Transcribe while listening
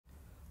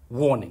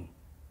Warning.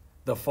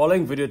 The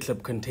following video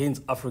clip contains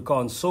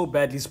Afrikaans so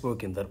badly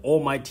spoken that all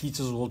my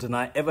teachers will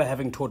deny ever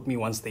having taught me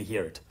once they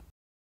hear it.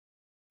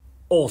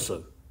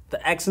 Also,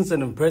 the accents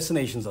and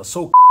impersonations are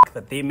so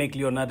that they make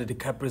Leonardo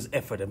DiCaprio's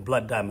effort and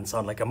Blood Diamond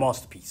sound like a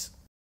masterpiece.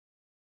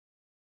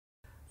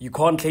 You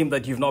can't claim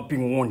that you've not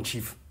been warned,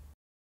 Chief.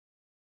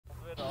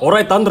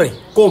 Alright Andre,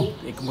 kom,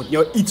 ek moet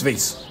jou iets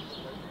wys.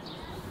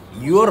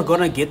 You're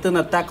gonna get in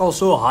a tackle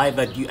so high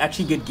that you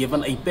actually get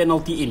given a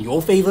penalty in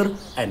your favor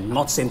and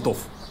not sent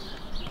off.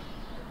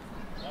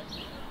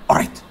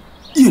 Alright,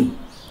 1,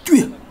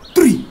 2,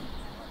 3.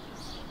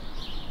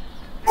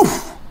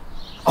 Oef.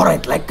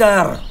 Alright,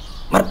 lekker.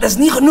 Maar dis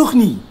nie genoeg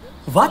nie.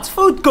 Wat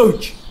fout,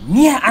 coach?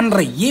 Nee,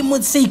 Andre, jy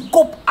moet sy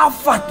kop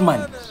afvat,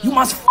 man. You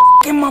must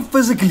him up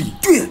physically.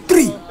 2,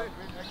 3.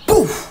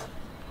 Poof.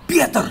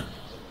 Beter.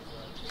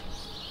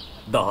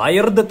 The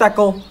higher the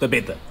tackle, the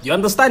better. You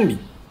understand me?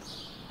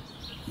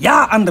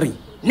 Ja, Andre.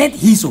 Net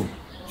hierso.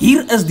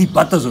 Hier is die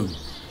butterzone.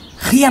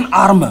 Geen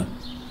arme.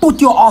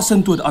 Put your ass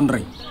into it,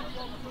 Andre.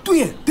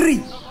 2,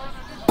 3.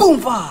 Boom,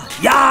 va.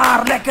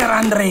 Ja, lekker,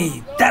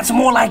 Andre. That's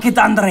more like it,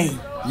 Andre.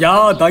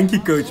 Yeah, thank you,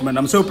 coach, man.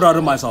 I'm so proud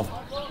of myself.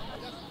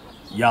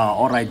 Yeah,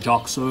 alright,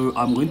 Jacques. So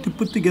I'm going to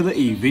put together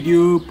a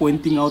video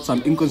pointing out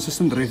some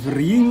inconsistent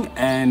refereeing,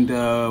 and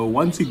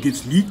once it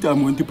gets leaked,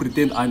 I'm going to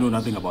pretend I know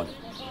nothing about it.